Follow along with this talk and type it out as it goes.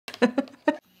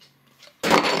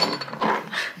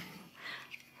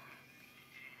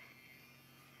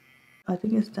I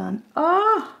think it's done.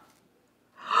 Ah!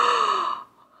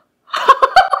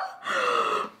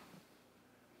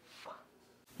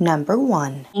 Number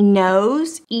 1. A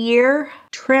nose ear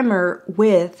trimmer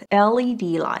with LED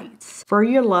lights for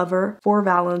your lover for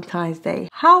Valentine's Day.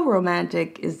 How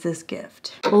romantic is this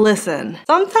gift? Listen,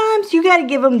 sometimes you gotta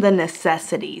give them the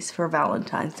necessities for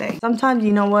Valentine's Day. Sometimes,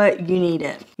 you know what? You need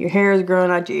it. Your hair is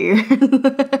growing out your ears.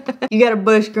 You got a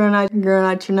bush growing out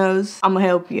your nose. I'm gonna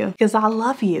help you because I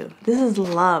love you. This is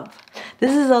love.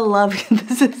 This is a love.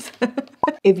 This is.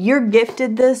 If you're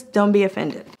gifted this, don't be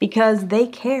offended because they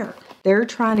care. They're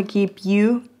trying to keep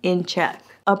you in check,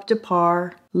 up to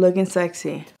par, looking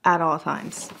sexy at all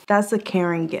times. That's a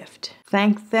caring gift.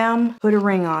 Thank them, put a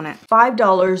ring on it.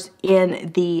 $5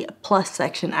 in the plus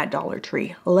section at Dollar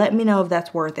Tree. Let me know if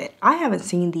that's worth it. I haven't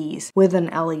seen these with an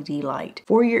LED light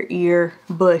for your ear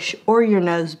bush or your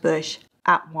nose bush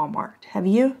at Walmart. Have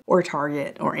you? Or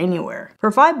Target or anywhere.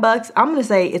 For $5, I'm gonna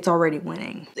say it's already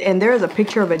winning. And there's a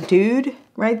picture of a dude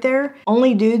right there.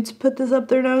 Only dudes put this up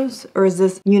their nose, or is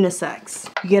this unisex?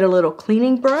 You get a little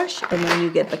cleaning brush and then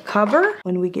you get the cover.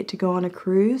 When we get to go on a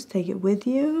cruise, take it with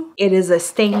you. It is a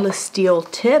stainless steel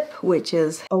tip, which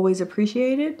is always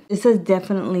appreciated. It says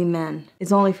definitely men.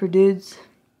 It's only for dudes.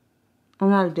 I'm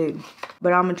not a dude,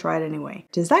 but I'm gonna try it anyway.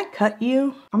 Does that cut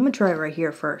you? I'm gonna try it right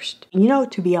here first. You know,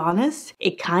 to be honest,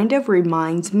 it kind of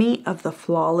reminds me of the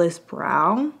Flawless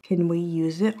Brow. Can we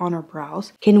use it on our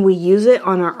brows? Can we use it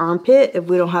on our armpit if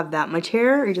we don't have that much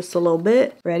hair or just a little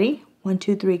bit? Ready? 1,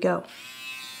 2, 3, go.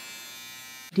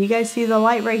 Do you guys see the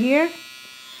light right here?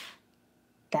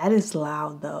 That is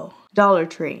loud though. Dollar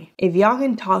Tree. If y'all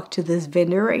can talk to this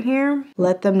vendor right here,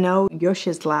 let them know your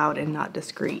shit's loud and not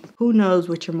discreet. Who knows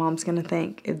what your mom's gonna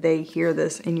think if they hear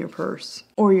this in your purse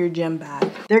or your gym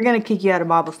bag. They're gonna kick you out of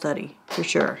Bible study for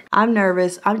sure. I'm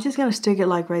nervous. I'm just gonna stick it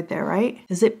like right there, right?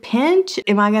 Does it pinch?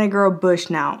 Am I gonna grow a bush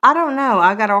now? I don't know.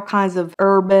 I got all kinds of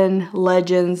urban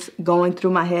legends going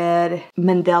through my head,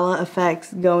 Mandela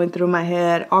effects going through my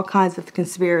head, all kinds of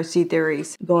conspiracy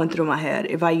theories going through my head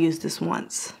if I use this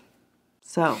once.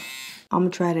 So, I'm gonna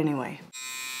try it anyway.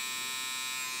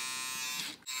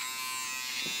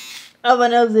 Oh, my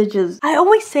nose itches. I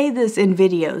always say this in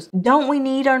videos. Don't we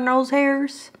need our nose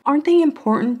hairs? Aren't they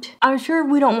important? I'm sure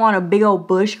we don't want a big old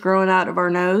bush growing out of our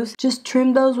nose. Just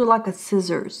trim those with like a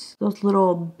scissors. Those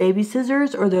little baby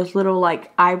scissors or those little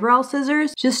like eyebrow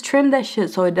scissors. Just trim that shit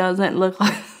so it doesn't look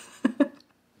like...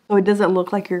 So it doesn't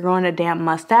look like you're growing a damn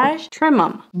mustache. Trim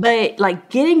them. But like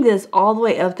getting this all the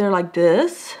way up there like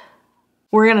this...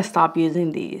 We're gonna stop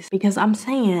using these because I'm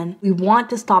saying we want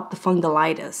to stop the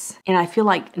fungulitis. And I feel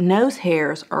like nose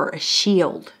hairs are a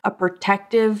shield, a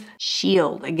protective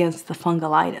shield against the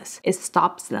fungulitis. It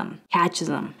stops them, catches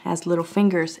them, has little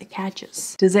fingers, it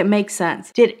catches. Does it make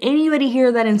sense? Did anybody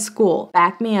hear that in school?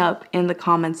 Back me up in the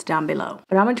comments down below.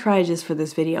 But I'm gonna try it just for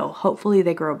this video. Hopefully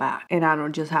they grow back and I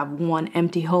don't just have one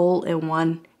empty hole and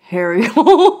one hairy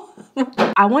hole.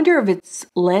 I wonder if it's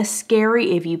less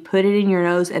scary if you put it in your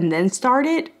nose and then start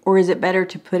it, or is it better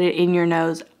to put it in your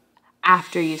nose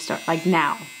after you start, like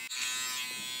now?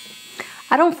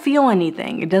 I don't feel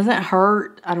anything. It doesn't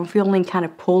hurt. I don't feel any kind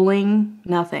of pulling,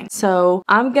 nothing. So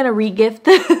I'm gonna re-gift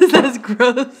this. That's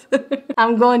gross.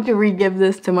 I'm going to re-give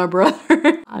this to my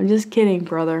brother. I'm just kidding,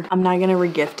 brother. I'm not gonna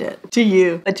re-gift it to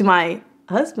you, but to my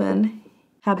husband.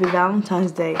 Happy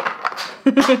Valentine's Day.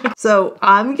 So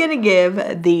I'm gonna give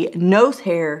the nose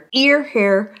hair, ear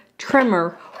hair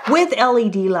trimmer with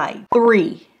LED light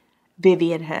 3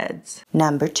 Vivian heads.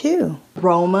 Number 2,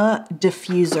 Roma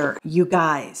diffuser. You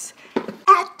guys,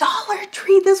 at Dollar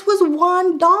Tree, this was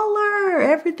 $1.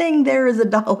 Everything there is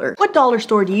 $1. What dollar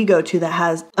store do you go to that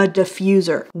has a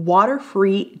diffuser?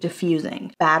 Water-free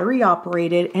diffusing, battery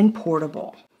operated and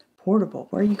portable. Portable.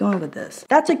 Where are you going with this?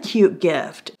 That's a cute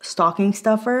gift. Stocking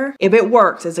stuffer. If it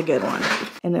works, it's a good one.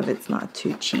 And if it's not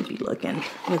too cheapy looking.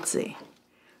 Let's see.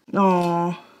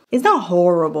 Oh, it's not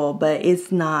horrible, but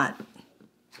it's not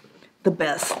the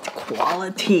best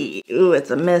quality. Ooh,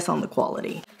 it's a mess on the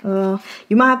quality. You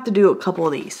might have to do a couple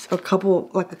of these. A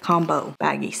couple, like a combo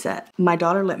baggie set. My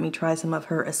daughter let me try some of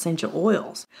her essential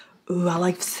oils. Ooh, I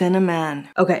like cinnamon.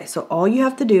 Okay, so all you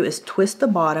have to do is twist the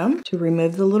bottom to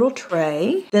remove the little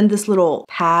tray. Then this little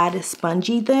pad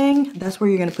spongy thing, that's where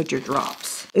you're gonna put your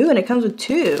drops. Ooh, and it comes with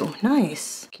 2.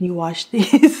 Nice. Can you wash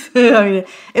these? I mean,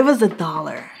 it was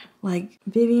 $1. Like,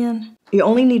 Vivian, you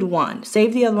only need 1.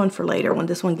 Save the other one for later when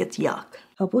this one gets yuck.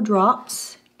 Couple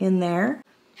drops in there.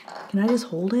 Can I just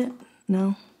hold it?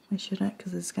 No, I shouldn't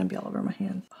because it's gonna be all over my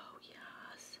hands. Oh,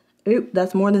 yes. Oop,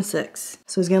 that's more than 6.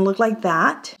 So it's gonna look like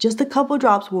that. Just a couple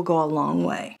drops will go a long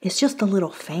way. It's just a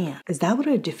little fan. Is that what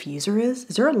a diffuser is?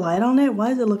 Is there a light on it? Why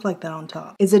does it look like that on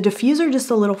top? Is a diffuser just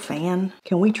a little fan?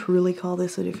 Can we truly call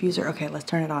this a diffuser? Okay, let's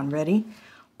turn it on. Ready?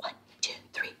 1, 2,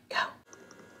 3, go.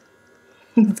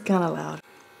 It's kind of loud.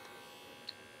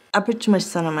 I put too much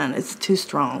cinnamon. It's too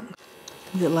strong.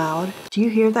 Is it loud? Do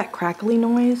you hear that crackly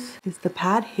noise? Is the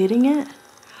pad hitting it?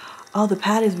 Oh, the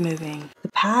pad is moving. The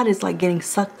pad is like getting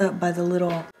sucked up by the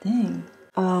little thing.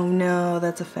 Oh no,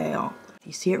 that's a fail.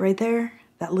 You see it right there?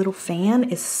 That little fan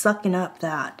is sucking up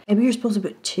that. Maybe you're supposed to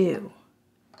put 2.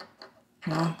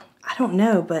 No, I don't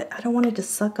know, but I don't want it to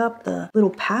suck up the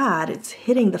little pad. It's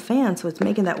hitting the fan, so it's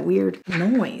making that weird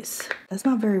noise. That's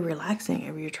not very relaxing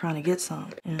if you're trying to get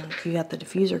some. And you got the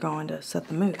diffuser going to set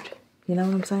the mood. You know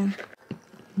what I'm saying?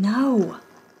 No.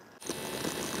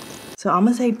 So I'm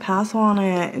gonna say pass on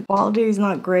it. Quality is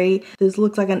not great. This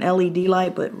looks like an LED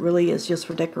light, but really it's just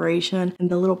for decoration.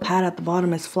 And the little pad at the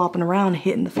bottom is flopping around,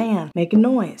 hitting the fan, making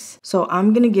noise. So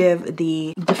I'm gonna give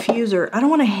the diffuser, I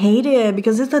don't wanna hate it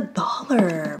because it's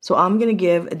 $1. So I'm gonna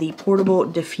give the portable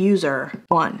diffuser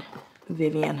 1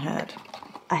 Vivian head.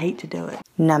 I hate to do it.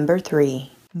 Number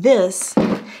 3. This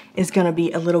is gonna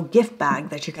be a little gift bag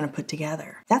that you're gonna put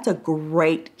together. That's a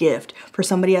great gift for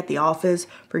somebody at the office,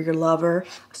 for your lover,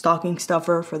 a stocking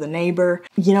stuffer, for the neighbor.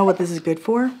 You know what this is good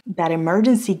for? That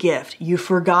emergency gift. You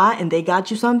forgot and they got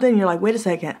you something, you're like, wait a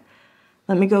second,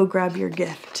 let me go grab your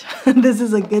gift. This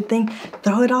is a good thing.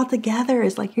 Throw it all together.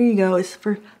 It's like, here you go. It's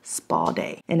for spa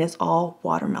day and it's all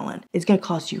watermelon. It's gonna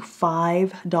cost you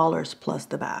 $5 plus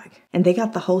the bag. And they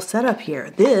got the whole setup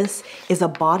here. This is a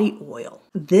body oil.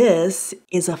 This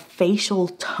is a facial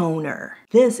toner.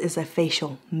 This is a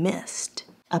facial mist.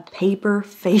 A paper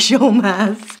facial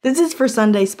mask. This is for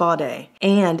Sunday spa day.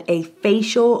 And a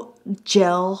facial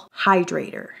gel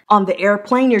hydrator. On the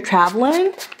airplane you're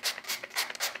traveling,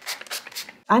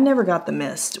 I never got the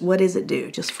mist. What does it do?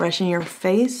 Just freshen your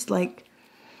face? Like,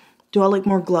 do I look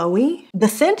more glowy? The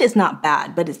scent is not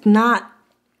bad, but it's not,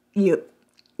 you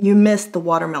miss the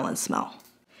watermelon smell.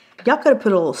 Y'all could have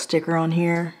put a little sticker on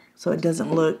here so it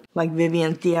doesn't look like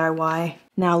Vivian's DIY.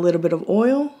 Now a little bit of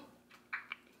oil.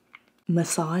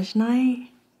 Massage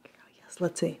night. Yes,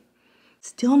 let's see.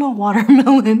 Still no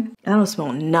watermelon. I don't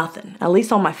smell nothing. At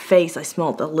least on my face, I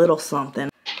smelled a little something.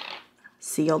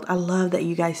 Sealed. I love that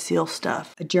you guys seal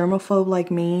stuff. A germaphobe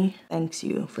like me, thanks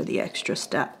you for the extra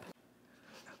step.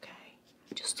 Okay,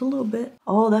 just a little bit.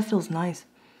 Oh, that feels nice.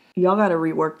 Y'all gotta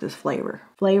rework this flavor.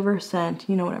 Flavor, scent,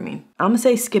 you know what I mean. I'm gonna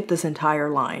say skip this entire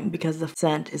line because the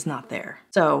scent is not there.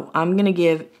 So I'm gonna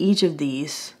give each of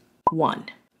these 1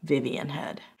 Vivian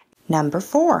head. Number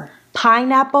 4,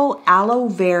 pineapple aloe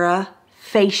vera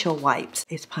facial wipes.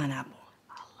 It's pineapple.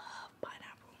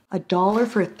 $1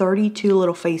 for 32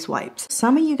 little face wipes.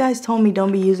 Some of you guys told me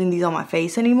don't be using these on my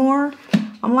face anymore.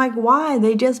 I'm like, why?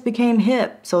 They just became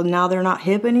hip. So now they're not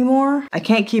hip anymore? I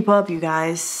can't keep up, you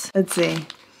guys. Let's see.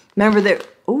 Remember that,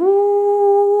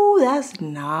 ooh, that's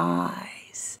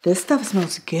nice. This stuff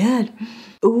smells good.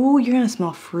 Ooh, you're gonna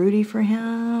smell fruity for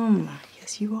him.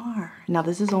 Yes, you are. Now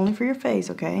this is only for your face,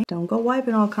 okay? Don't go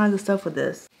wiping all kinds of stuff with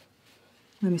this.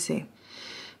 Let me see.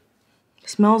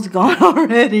 Smells gone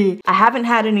already. I haven't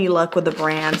had any luck with the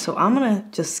brand, so I'm gonna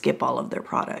just skip all of their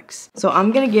products. So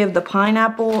I'm gonna give the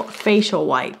pineapple facial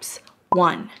wipes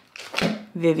 1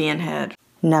 Vivian head.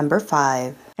 Number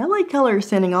 5. LA Color is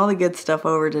sending all the good stuff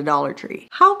over to Dollar Tree.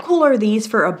 How cool are these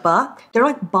for $1? They're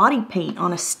like body paint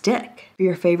on a stick. For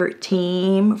your favorite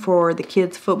team, for the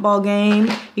kids' football game.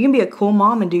 You can be a cool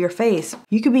mom and do your face.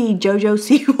 You could be JoJo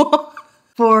Siwa.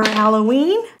 For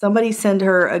Halloween, somebody send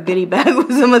her a goodie bag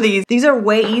with some of these. These are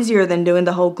way easier than doing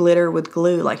the whole glitter with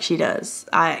glue like she does.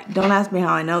 Don't ask me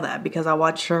how I know that because I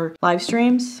watch her live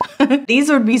streams. These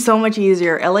would be so much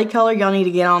easier. LA Color, y'all need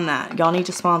to get on that. Y'all need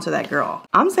to sponsor that girl.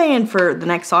 I'm saying for the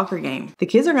next soccer game, the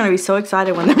kids are gonna be so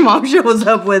excited when their mom shows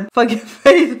up with fucking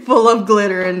face full of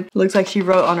glitter and looks like she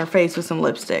wrote on her face with some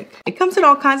lipstick. It comes in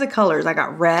all kinds of colors. I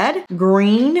got red,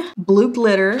 green, blue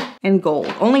glitter, and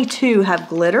gold. Only 2 have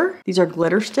glitter. These are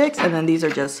glitter sticks, and then these are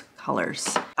just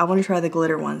colors. I want to try the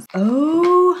glitter ones.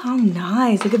 Oh, how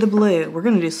nice. Look at the blue. We're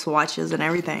gonna do swatches and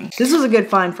everything. This was a good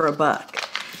find for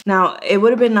 $1. Now, it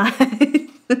would have been nice.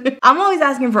 I'm always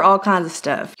asking for all kinds of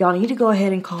stuff. Y'all need to go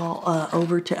ahead and call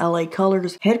over to LA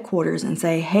Colors headquarters and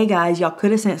say, hey guys, y'all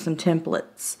could have sent some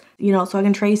templates, you know, so I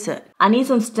can trace it. I need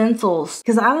some stencils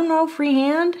because I don't know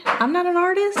freehand. I'm not an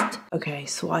artist. Okay,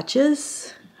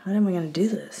 swatches. How am I gonna do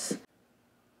this?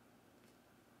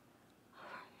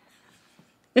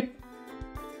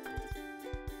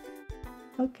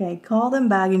 Okay, call them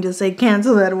back and just say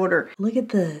cancel that order. Look at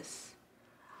this.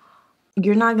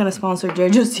 You're not gonna sponsor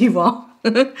JoJo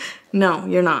Siwa. No,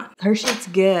 you're not. Her shit's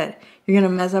good. You're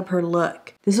gonna mess up her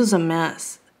look. This was a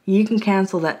mess. You can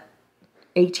cancel that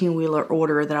 18-wheeler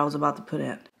order that I was about to put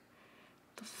in.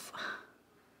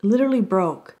 Literally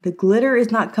broke. The glitter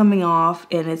is not coming off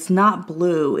and it's not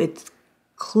blue. It's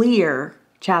clear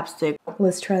chapstick.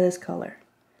 Let's try this color.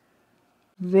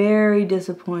 Very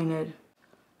disappointed.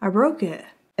 I broke it.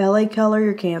 LA color,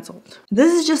 you're canceled.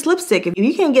 This is just lipstick. If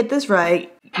you can't get this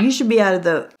right, you should be out of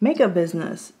the makeup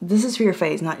business. This is for your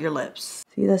face, not your lips.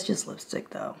 See, that's just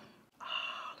lipstick though. Oh,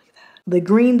 look at that. The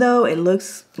green though, it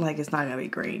looks like it's not gonna be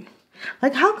green.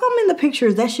 Like, how come in the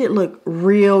pictures that shit look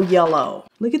real yellow?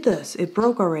 Look at this, it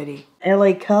broke already.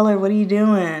 LA color, what are you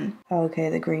doing? Okay,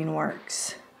 the green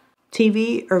works.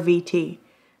 TV or VT?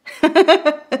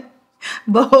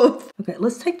 Both. Okay,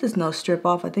 let's take this nose strip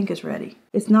off. I think it's ready.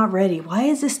 It's not ready. Why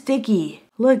is it sticky?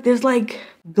 Look, there's like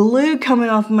glue coming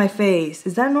off my face.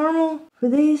 Is that normal for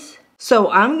these?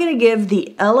 So I'm gonna give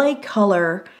the LA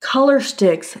color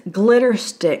sticks, glitter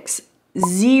sticks,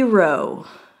 0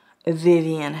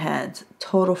 Vivian heads.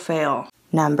 Total fail.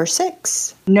 Number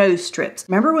 6. Nose strips.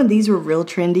 Remember when these were real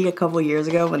trendy a couple years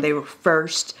ago when they were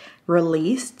first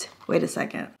released? Wait a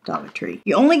second. Dollar Tree.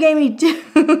 You only gave me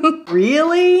 2.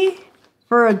 Really?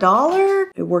 For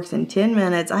 $1? It works in 10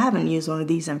 minutes. I haven't used one of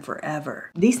these in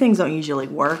forever. These things don't usually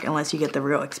work unless you get the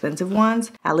real expensive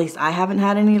ones. At least I haven't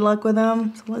had any luck with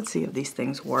them. So let's see if these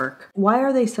things work. Why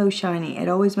are they so shiny? It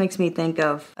always makes me think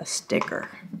of a sticker.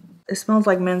 It smells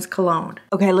like men's cologne.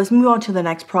 Okay, let's move on to the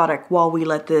next product while we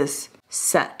let this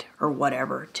set or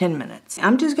whatever, 10 minutes.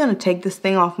 I'm just gonna take this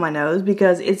thing off my nose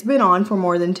because it's been on for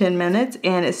more than 10 minutes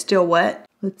and it's still wet.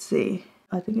 Let's see.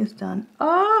 I think it's done.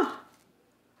 Ah!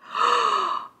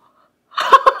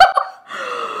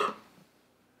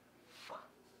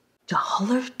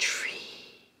 Dollar Tree.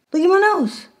 Look at my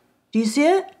nose. Do you see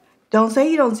it? Don't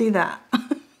say you don't see that.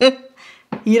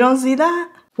 You don't see that?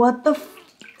 What the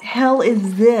hell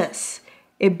is this?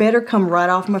 It better come right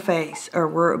off my face or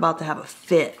we're about to have a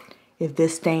fit if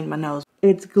this stained my nose.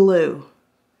 It's glue.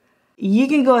 You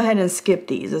can go ahead and skip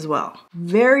these as well.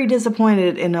 Very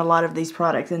disappointed in a lot of these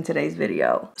products in today's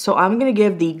video. So I'm gonna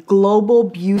give the Global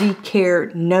Beauty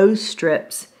Care nose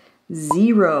strips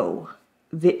 0.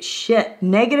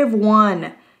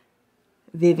 -1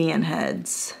 Vivian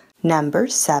heads. Number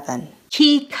 7.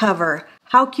 Key cover.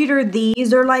 How cute are these?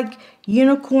 They're like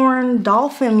unicorn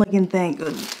dolphin looking thing.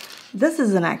 This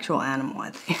is an actual animal,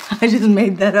 I think. I just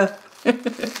made that up.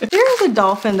 There's a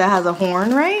dolphin that has a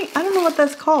horn, right? I don't know what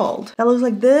that's called. That looks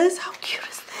like this. How cute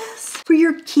is this? For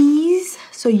your keys,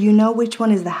 so you know which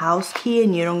one is the house key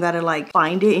and you don't gotta like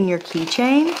find it in your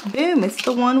keychain. Boom, it's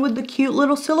the one with the cute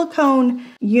little silicone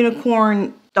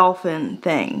unicorn dolphin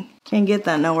thing. Can't get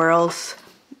that nowhere else.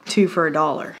 2 for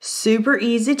 $1. Super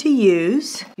easy to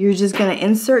use. You're just gonna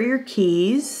insert your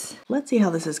keys. Let's see how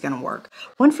this is gonna work.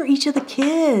 One for each of the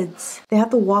kids. They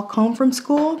have to walk home from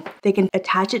school. They can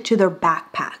attach it to their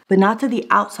backpack, but not to the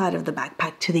outside of the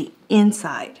backpack, to the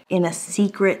inside in a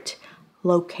secret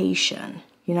location.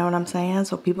 You know what I'm saying?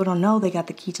 So people don't know they got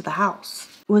the key to the house.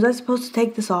 Was I supposed to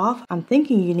take this off? I'm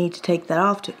thinking you need to take that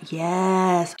off to,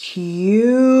 yes,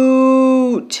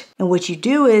 cute. And what you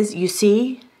do is, you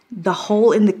see, the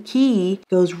hole in the key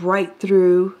goes right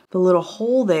through the little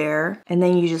hole there, and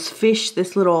then you just fish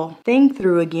this little thing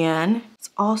through again. It's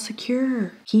all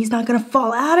secure. Key's not gonna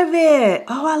fall out of it.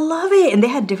 Oh, I love it. And they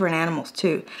had different animals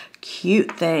too.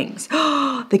 Cute things.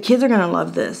 The kids are gonna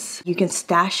love this. You can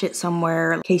stash it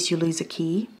somewhere in case you lose a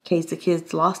key, in case the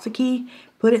kids lost a key.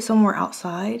 Put it somewhere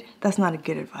outside. That's not a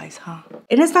good advice, huh?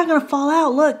 And it's not gonna fall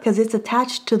out, look, because it's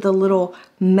attached to the little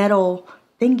metal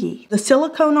thingy. The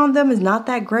silicone on them is not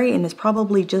that great and it's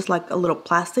probably just like a little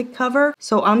plastic cover.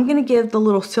 So I'm gonna give the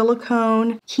little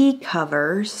silicone key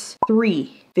covers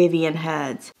 3 Vivian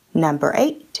heads. Number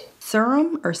 8.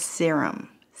 Serum or serum?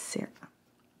 Serum.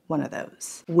 One of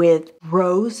those. With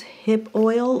rose hip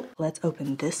oil. Let's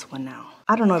open this one now.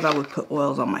 I don't know if I would put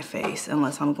oils on my face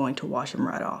unless I'm going to wash them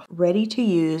right off. Ready to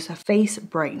use face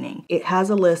brightening. It has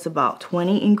a list of about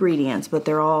 20 ingredients, but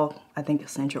they're all, I think,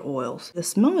 essential oils. The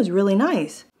smell is really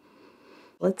nice.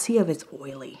 Let's see if it's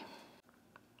oily.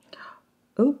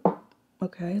 Oh,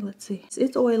 okay, let's see.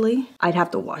 It's oily. I'd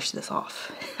have to wash this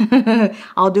off.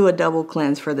 I'll do a double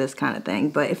cleanse for this kind of thing,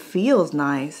 but it feels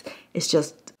nice. It's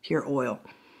just pure oil.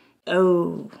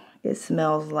 Oh, it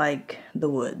smells like the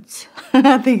woods.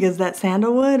 I think it's that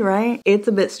sandalwood, right? It's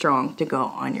a bit strong to go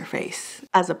on your face.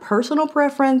 As a personal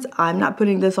preference, I'm not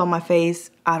putting this on my face.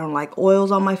 I don't like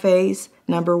oils on my face,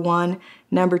 number 1.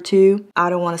 Number 2, I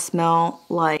don't want to smell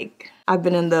like I've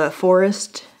been in the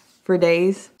forest for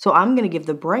days. So I'm gonna give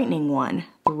the brightening one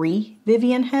 3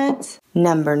 Vivian heads.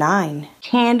 Number 9,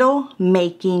 candle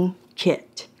making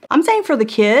kit. I'm saying for the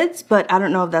kids, but I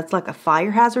don't know if that's like a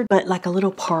fire hazard, but like a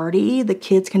little party, the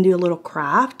kids can do a little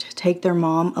craft, take their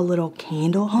mom a little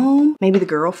candle home. Maybe the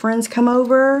girlfriends come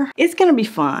over. It's gonna be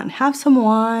fun. Have some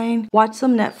wine, watch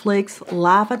some Netflix,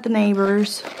 laugh at the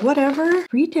neighbors, whatever.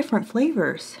 3 different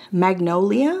flavors: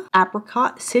 magnolia,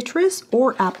 apricot, citrus,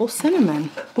 or apple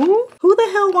cinnamon. Ooh, who the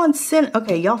hell wants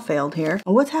okay, y'all failed here.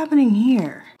 What's happening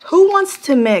here? Who wants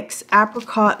to mix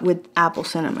apricot with apple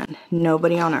cinnamon?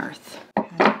 Nobody on earth.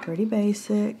 Okay, pretty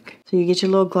basic. So you get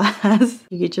your little glass,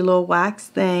 you get your little wax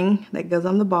thing that goes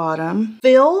on the bottom.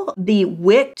 Fill the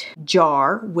wicked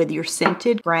jar with your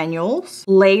scented granules.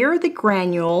 Layer the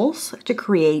granules to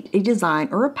create a design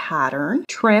or a pattern.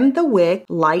 Trim the wick,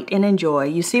 light and enjoy.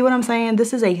 You see what I'm saying?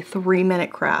 This is a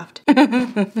 3-minute craft.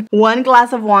 1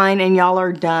 glass of wine and y'all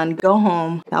are done. Go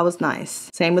home. That was nice.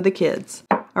 Same with the kids.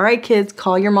 All right, kids,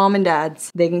 call your mom and dads.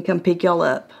 They can come pick y'all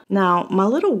up. Now, my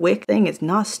little wick thing is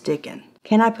not sticking.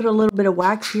 Can I put a little bit of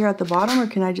wax here at the bottom, or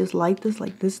can I just light this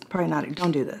like this? Probably not.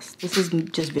 Don't do this. This is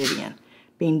just Vivian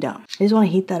being dumb. I just want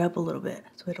to heat that up a little bit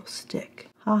so it'll stick.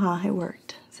 Haha, it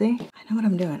worked. See? I know what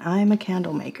I'm doing. I am a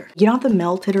candle maker. You don't have to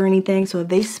melt it or anything, so if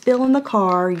they spill in the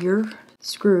car, you're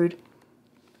screwed.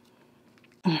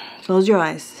 Close your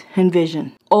eyes.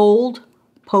 Envision. Old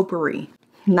potpourri.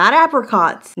 Not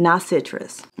apricots, not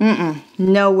citrus.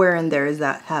 Nowhere in there is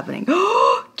that happening.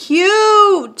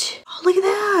 Cute! Oh, look at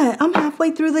that. I'm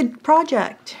halfway through the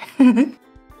project.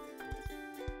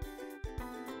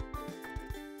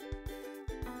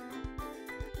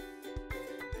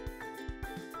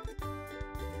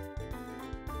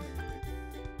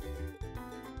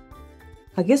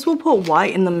 I guess we'll put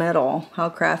white in the middle. How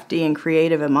crafty and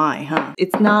creative am I, huh?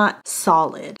 It's not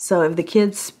solid, so if the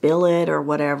kids spill it or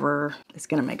whatever, it's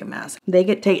gonna make a mess. They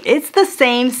get it's the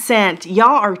same scent. Y'all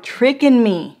are tricking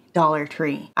me. Dollar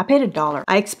Tree. I paid $1.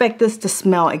 I expect this to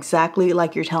smell exactly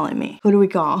like you're telling me. Who do we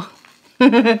call?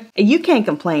 You can't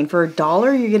complain. For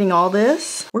 $1, you're getting all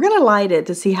this. We're gonna light it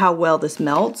to see how well this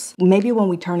melts. Maybe when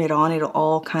we turn it on, it'll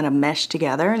all kind of mesh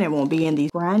together and it won't be in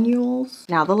these granules.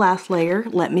 Now the last layer,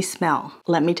 let me smell.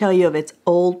 Let me tell you if it's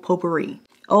old potpourri.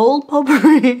 Old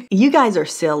potpourri. You guys are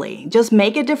silly. Just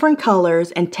make it different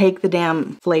colors and take the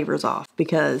damn flavors off,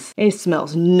 because it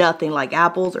smells nothing like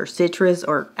apples or citrus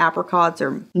or apricots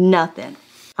or nothing.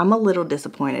 I'm a little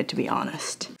disappointed, to be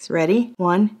honest. So ready?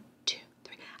 1,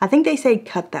 I think they say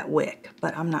cut that wick,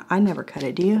 but I never cut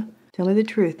it, do you? Tell me the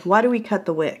truth. Why do we cut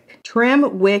the wick?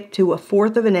 Trim wick to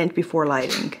 1/4 of an inch before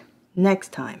lighting.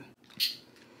 Next time.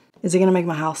 Is it gonna make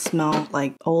my house smell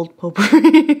like old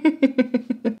potpourri?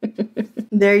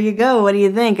 There you go. What do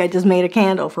you think? I just made a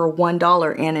candle for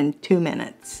 $1 and in 2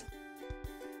 minutes.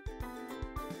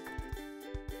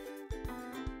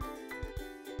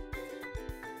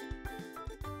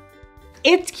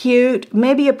 It's cute.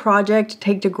 Maybe a project to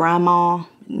take to grandma.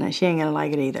 No, she ain't gonna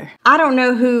like it either. I don't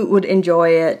know who would enjoy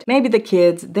it. Maybe the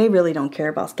kids. They really don't care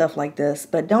about stuff like this,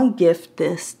 but don't gift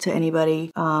this to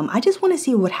anybody. I just want to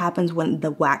see what happens when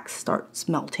the wax starts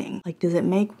melting. Like, does it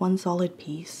make one solid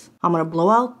piece? I'm gonna blow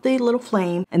out the little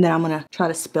flame and then I'm gonna try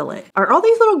to spill it. Are all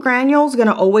these little granules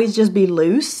gonna always just be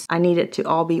loose? I need it to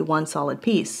all be one solid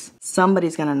piece.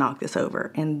 Somebody's gonna knock this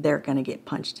over and they're gonna get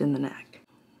punched in the neck.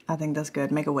 I think that's good.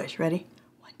 Make a wish. Ready?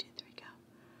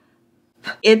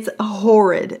 It's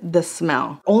horrid, the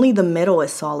smell. Only the middle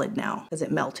is solid now because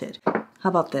it melted. How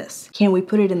about this? Can we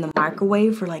put it in the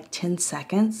microwave for like 10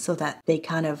 seconds so that they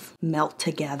kind of melt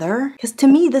together? Because to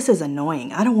me, this is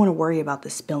annoying. I don't want to worry about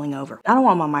this spilling over. I don't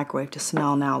want my microwave to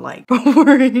smell now like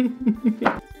potpourri.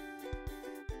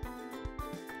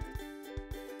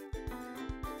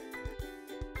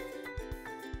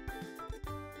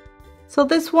 So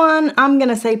this one, I'm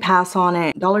gonna say pass on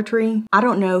it. Dollar Tree, I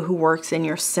don't know who works in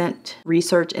your scent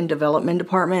research and development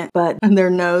department, but their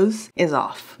nose is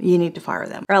off. You need to fire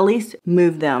them, or at least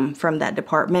move them from that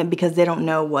department, because they don't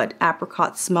know what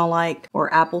apricots smell like,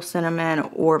 or apple cinnamon,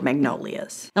 or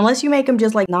magnolias. Unless you make them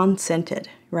just like non-scented,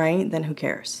 right? Then who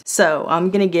cares? So I'm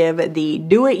gonna give the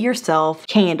do-it-yourself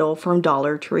candle from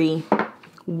Dollar Tree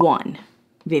 1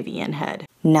 Vivian head.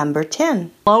 Number 10,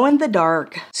 glow in the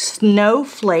dark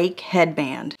snowflake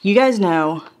headband. You guys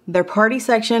know their party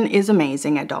section is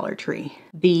amazing at Dollar Tree.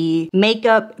 The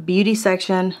makeup beauty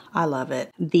section, I love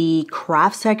it. The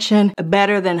craft section,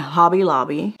 better than Hobby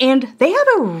Lobby. And they have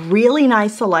a really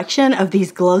nice selection of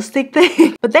these glow stick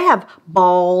things. But they have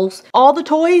balls. All the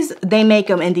toys, they make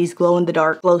them in these glow in the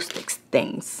dark glow sticks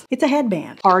things. It's a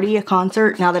headband. Party, a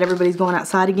concert, now that everybody's going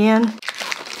outside again.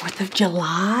 4th of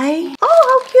July. Oh,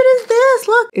 how cute is this? this,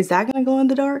 look. Is that gonna glow in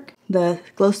the dark? The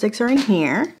glow sticks are in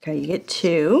here. Okay, you get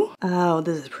 2. Oh,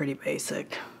 this is pretty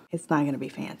basic. It's not gonna be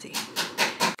fancy.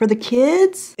 For the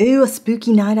kids, ooh, a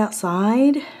spooky night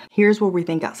outside. Here's what we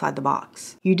think outside the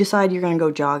box. You decide you're gonna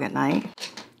go jog at night.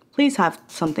 Please have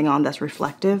something on that's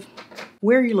reflective.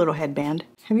 Wear your little headband.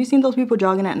 Have you seen those people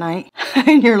jogging at night?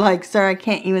 And you're like, sir, I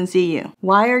can't even see you.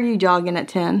 Why are you jogging at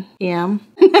 10 a.m.?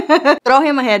 Throw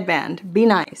him a headband. Be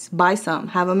nice. Buy some.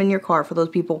 Have them in your car for those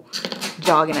people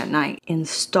jogging at night.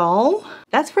 Install.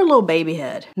 That's for a little baby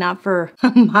head, not for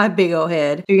my big old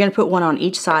head. You're gonna put one on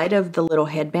each side of the little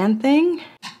headband thing.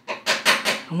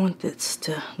 I want this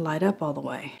to light up all the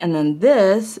way. And then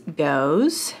this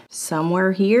goes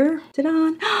somewhere here.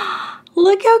 Ta-da!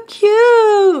 Look how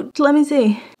cute! Let me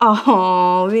see.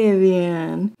 Oh,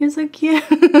 Vivian. You're so cute.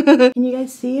 Can you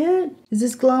guys see it? Is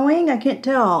this glowing? I can't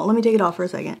tell. Let me take it off for a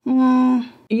second.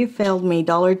 You failed me,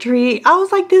 Dollar Tree. I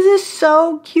was like, this is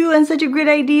so cute and such a great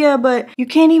idea, but you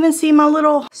can't even see my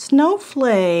little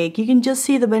snowflake. You can just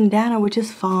see the bandana, which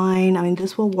is fine. I mean,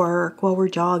 this will work while we're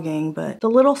jogging, but the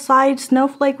little side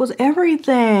snowflake was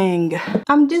everything.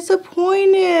 I'm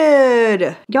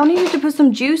disappointed. Y'all needed to put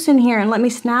some juice in here and let me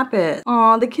snap it.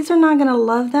 Aw, the kids are not gonna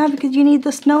love that because you need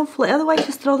the snowflake. Otherwise,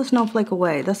 just throw the snowflake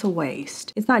away. That's a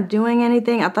waste. It's not doing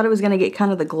anything. I thought it was gonna get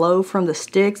kind of the glow from the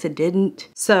sticks. It didn't.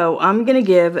 So I'm gonna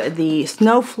give the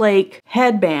snowflake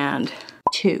headband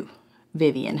 2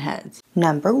 Vivian heads.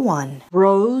 Number 1,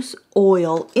 rose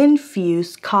oil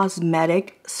infused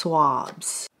cosmetic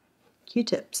swabs.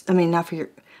 Q-tips. I mean, not for your...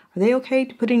 Are they okay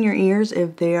to put in your ears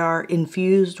if they are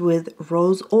infused with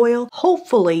rose oil?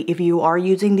 Hopefully, if you are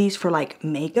using these for like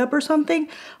makeup or something,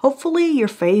 hopefully your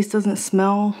face doesn't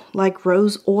smell like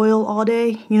rose oil all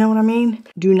day. You know what I mean?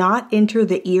 Do not enter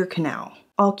the ear canal.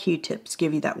 All Q-tips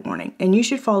give you that warning, and you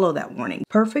should follow that warning.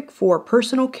 Perfect for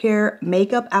personal care,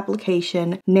 makeup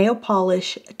application, nail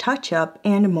polish, touch-up,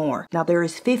 and more. Now there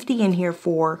is 50 in here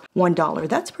for $1.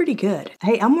 That's pretty good.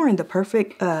 Hey, I'm wearing the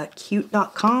perfect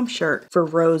cute.com shirt for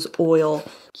rose oil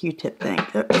Q-tip thing.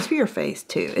 It's for your face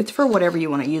too. It's for whatever you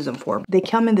want to use them for. They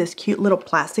come in this cute little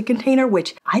plastic container,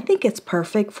 which I think it's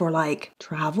perfect for like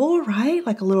travel, right?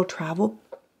 Like a little travel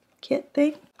kit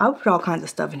thing. I would put all kinds of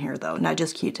stuff in here though, not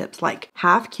just Q-tips. Like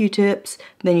half Q-tips,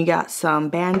 then you got some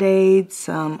Band-Aids,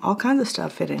 some all kinds of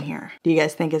stuff fit in here. Do you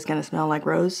guys think it's gonna smell like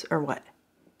rose or what?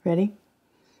 Ready?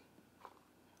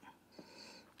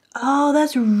 Oh,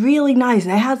 that's really nice.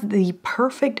 And it has the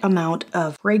perfect amount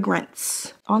of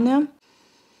fragrance on them.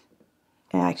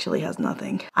 It actually has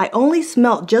nothing. I only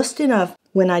smelled just enough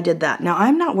when I did that. Now,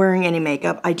 I'm not wearing any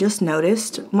makeup. I just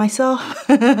noticed myself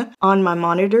on my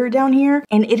monitor down here.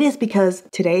 And it is because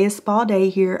today is spa day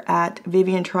here at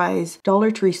Vivian Tries Dollar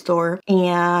Tree store.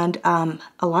 And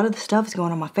a lot of the stuff is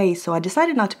going on my face. So I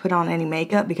decided not to put on any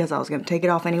makeup because I was going to take it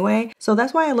off anyway. So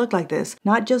that's why I look like this.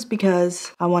 Not just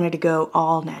because I wanted to go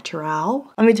all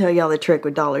natural. Let me tell y'all the trick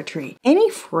with Dollar Tree. Any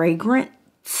fragrance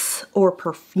or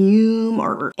perfume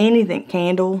or anything,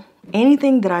 candle,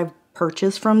 anything that I've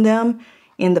purchased from them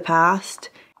in the past,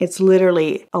 it's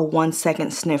literally a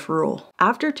 1-second sniff rule.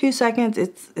 After 2 seconds,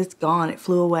 it's gone. It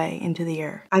flew away into the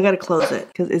air. I gotta close it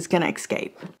because it's gonna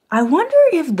escape. I wonder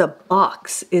if the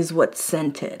box is what's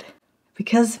scented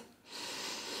because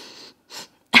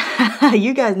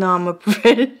you guys know I'm a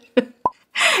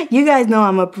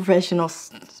professional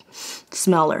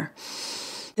smeller.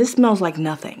 This smells like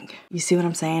nothing. You see what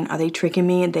I'm saying? Are they tricking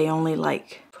me? They only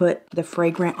like put the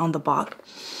fragrant on the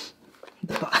box.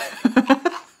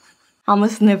 I'm gonna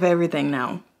sniff everything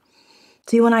now.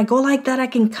 See, when I go like that, I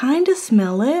can kind of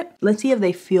smell it. Let's see if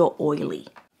they feel oily.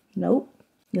 Nope.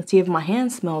 Let's see if my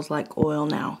hand smells like oil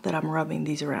now that I'm rubbing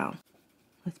these around.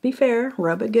 Let's be fair,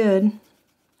 rub it good.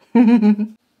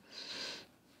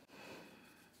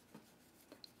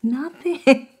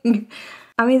 Nothing.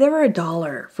 I mean, they were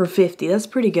 $1 for 50. That's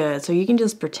pretty good. So you can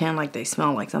just pretend like they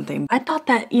smell like something. I thought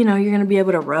that, you know, you're gonna be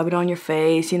able to rub it on your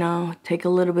face, you know, take a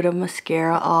little bit of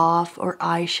mascara off or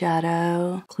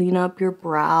eyeshadow, clean up your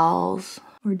brows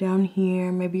or down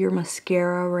here, maybe your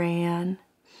mascara ran.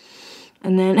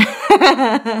 And then,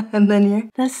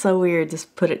 that's so weird.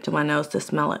 Just put it to my nose to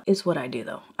smell it. It's what I do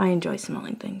though. I enjoy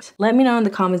smelling things. Let me know in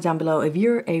the comments down below if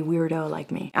you're a weirdo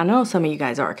like me. I know some of you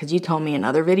guys are because you told me in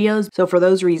other videos. So for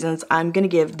those reasons, I'm gonna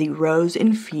give the rose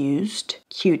infused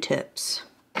Q-tips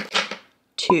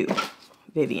 2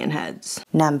 Vivian heads.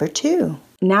 Number 2.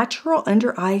 Natural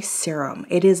Under Eye Serum.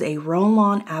 It is a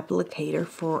roll-on applicator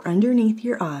for underneath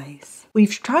your eyes.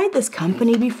 We've tried this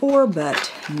company before,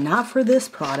 but not for this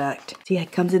product. See,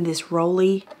 it comes in this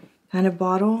rolly kind of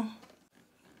bottle.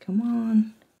 Come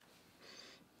on.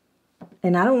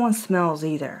 And I don't want smells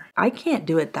either. I can't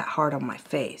do it that hard on my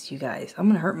face, you guys. I'm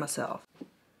gonna hurt myself.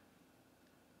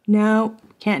 No,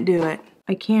 can't do it.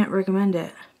 I can't recommend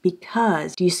it.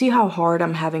 Because, do you see how hard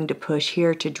I'm having to push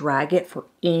here to drag it for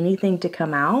anything to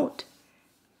come out?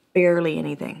 Barely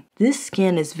anything. This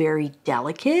skin is very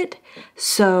delicate,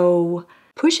 so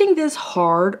pushing this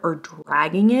hard or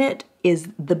dragging it is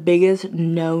the biggest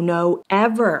no-no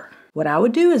ever. What I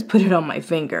would do is put it on my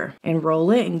finger and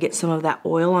roll it and get some of that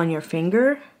oil on your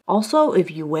finger. Also, if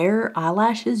you wear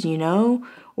eyelashes, you know,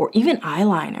 or even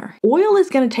eyeliner, oil is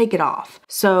gonna take it off.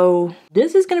 So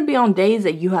this is gonna be on days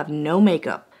that you have no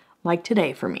makeup. Like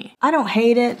today for me. I don't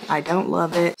hate it, I don't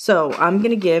love it. So I'm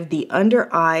gonna give the under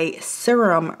eye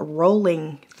serum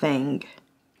rolling thing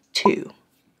 2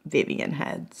 Vivian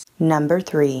heads. Number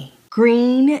 3,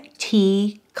 green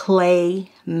tea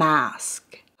clay mask.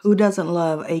 Who doesn't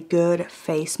love a good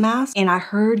face mask? And I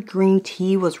heard green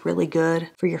tea was really good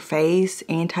for your face,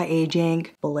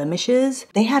 anti-aging, blemishes.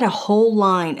 They had a whole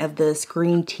line of this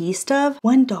green tea stuff.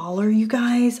 $1, you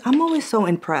guys. I'm always so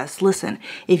impressed. Listen,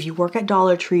 if you work at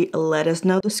Dollar Tree, let us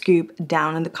know the scoop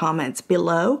down in the comments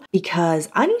below because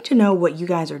I need to know what you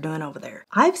guys are doing over there.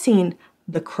 I've seen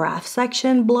the craft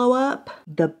section blow up,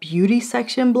 the beauty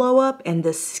section blow up, and the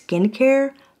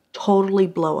skincare totally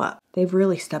blow up. They've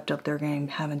really stepped up their game,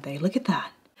 haven't they? Look at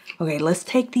that. Okay, let's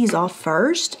take these off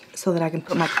first so that I can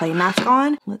put my clay mask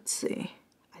on. Let's see.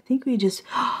 I think we just,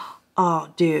 oh,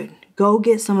 dude, go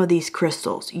get some of these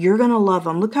crystals. You're gonna love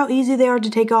them. Look how easy they are to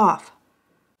take off.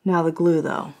 Now the glue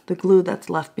though, the glue that's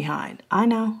left behind. I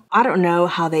know. I don't know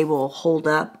how they will hold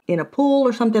up in a pool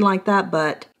or something like that,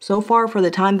 but so far for the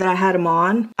time that I had them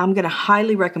on, I'm gonna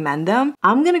highly recommend them.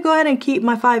 I'm gonna go ahead and keep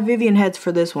my 5 Vivian heads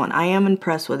for this one. I am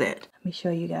impressed with it. Let me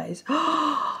show you guys.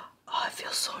 Oh, it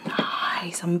feels so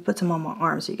nice. I'm gonna put some on my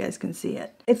arm so you guys can see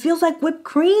it. It feels like whipped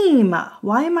cream.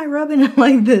 Why am I rubbing it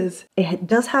like this? It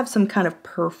does have some kind of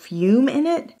perfume in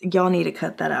it. Y'all need to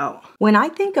cut that out. When I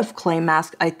think of clay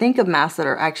masks, I think of masks that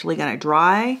are actually gonna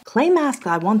dry. Clay masks,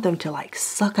 I want them to like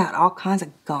suck out all kinds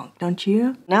of gunk, don't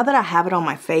you? Now that I have it on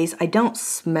my face, I don't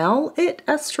smell it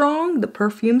as strong, the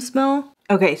perfume smell.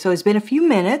 Okay, so it's been a few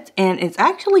minutes and it's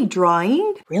actually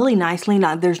drying really nicely.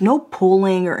 Now, there's no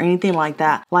pooling or anything like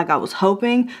that, like I was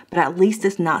hoping, but at least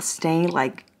it's not staying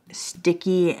like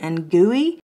sticky and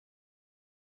gooey.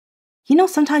 You know,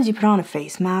 sometimes you put on a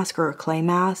face mask or a clay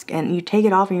mask and you take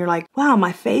it off and you're like, wow,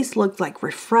 my face looks like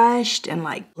refreshed and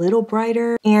like a little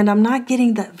brighter. And I'm not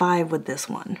getting that vibe with this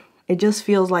one. It just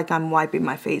feels like I'm wiping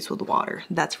my face with water.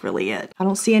 That's really it. I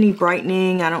don't see any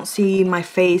brightening. I don't see my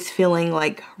face feeling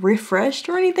like refreshed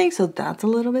or anything. So that's a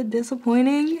little bit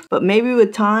disappointing. But maybe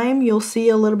with time, you'll see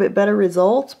a little bit better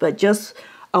results. But just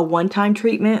a one-time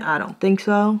treatment, I don't think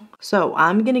so. So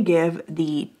I'm gonna give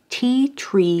the Tea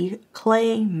Tree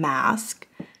Clay Mask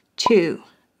 2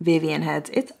 Vivian heads.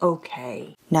 It's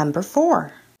okay. Number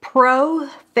 4. Pro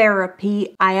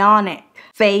Therapy Ionic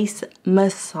Face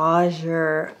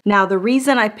Massager. Now the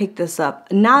reason I picked this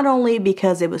up, not only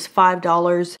because it was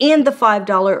 $5 in the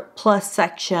 $5 plus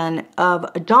section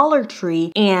of Dollar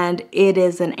Tree, and it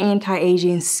is an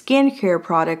anti-aging skincare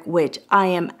product, which I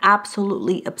am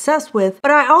absolutely obsessed with,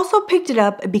 but I also picked it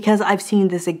up because I've seen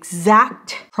this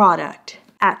exact product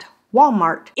at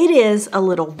Walmart. It is a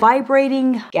little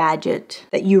vibrating gadget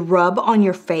that you rub on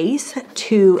your face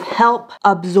to help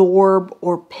absorb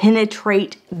or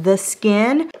penetrate the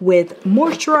skin with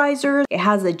moisturizer. It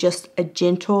has just a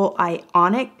gentle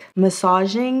ionic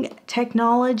massaging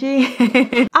technology.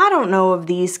 I don't know if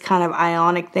these kind of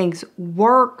ionic things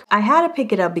work. I had to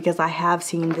pick it up because I have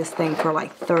seen this thing for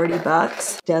like 30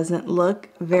 bucks. Doesn't look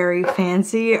very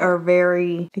fancy or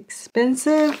very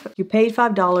expensive. You paid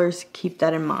 $5, keep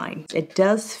that in mind. It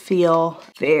does feel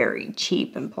very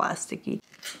cheap and plasticky.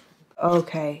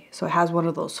 Okay, so it has one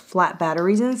of those flat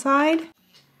batteries inside.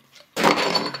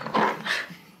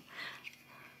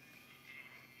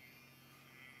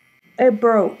 It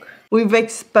broke. We've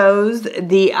exposed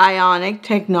the ionic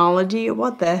technology.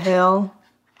 What the hell?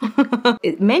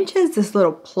 It mentions this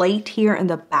little plate here in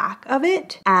the back of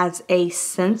it as a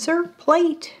sensor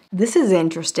plate. This is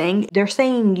interesting. They're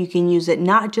saying you can use it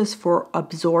not just for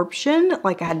absorption,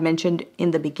 like I had mentioned in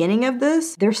the beginning of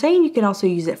this. They're saying you can also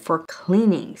use it for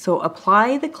cleaning. So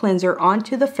apply the cleanser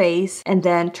onto the face and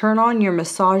then turn on your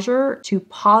massager to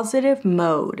positive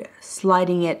mode,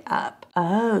 sliding it up.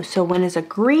 Oh, so when it's a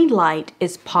green light,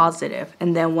 it's positive,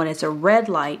 and then when it's a red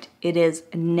light, it is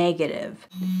negative.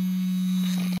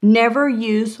 Never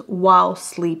use while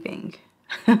sleeping.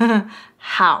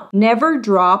 How? Never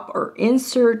drop or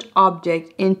insert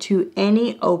object into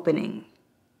any opening.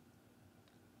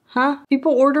 Huh?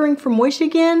 People ordering from Wish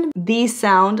again? These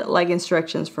sound like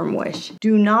instructions from Wish.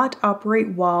 Do not operate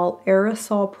while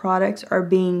aerosol products are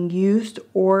being used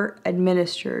or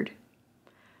administered.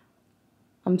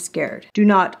 I'm scared. Do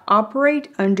not operate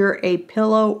under a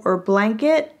pillow or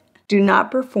blanket. Do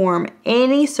not perform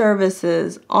any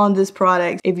services on this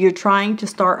product. If you're trying to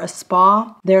start a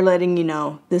spa, they're letting you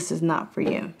know this is not for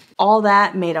you. All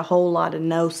that made a whole lot of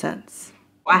no sense.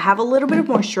 I have a little bit of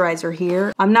moisturizer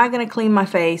here. I'm not gonna clean my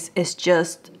face. It's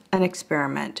just an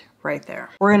experiment right there.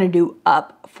 We're gonna do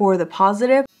up for the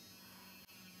positive.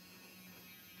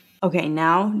 Okay,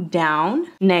 now down,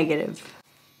 negative.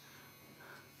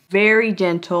 Very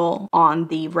gentle on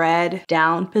the red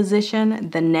down position,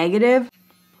 the negative.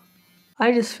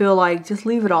 I just feel like just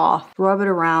leave it off, rub it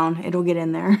around, it'll get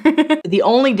in there. The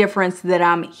only difference that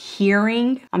I'm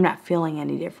hearing, I'm not feeling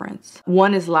any difference.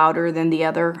 One is louder than the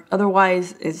other,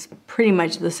 otherwise it's pretty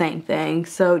much the same thing.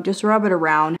 So just rub it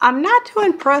around. I'm not too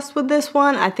impressed with this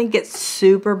one. I think it's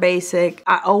super basic.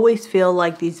 I always feel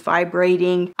like these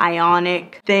vibrating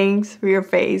ionic things for your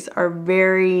face are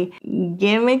very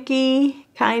gimmicky,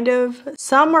 kind of.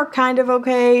 Some are kind of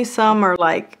okay, some are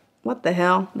like, what the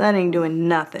hell? That ain't doing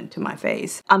nothing to my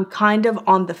face. I'm kind of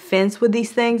on the fence with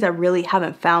these things. I really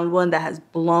haven't found one that has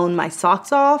blown my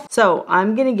socks off. So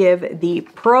I'm gonna give the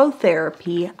Pro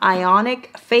Therapy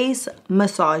Ionic Face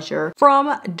Massager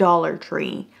from Dollar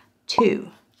Tree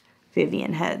 2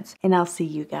 Vivian heads. And I'll see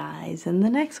you guys in the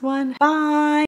next one. Bye!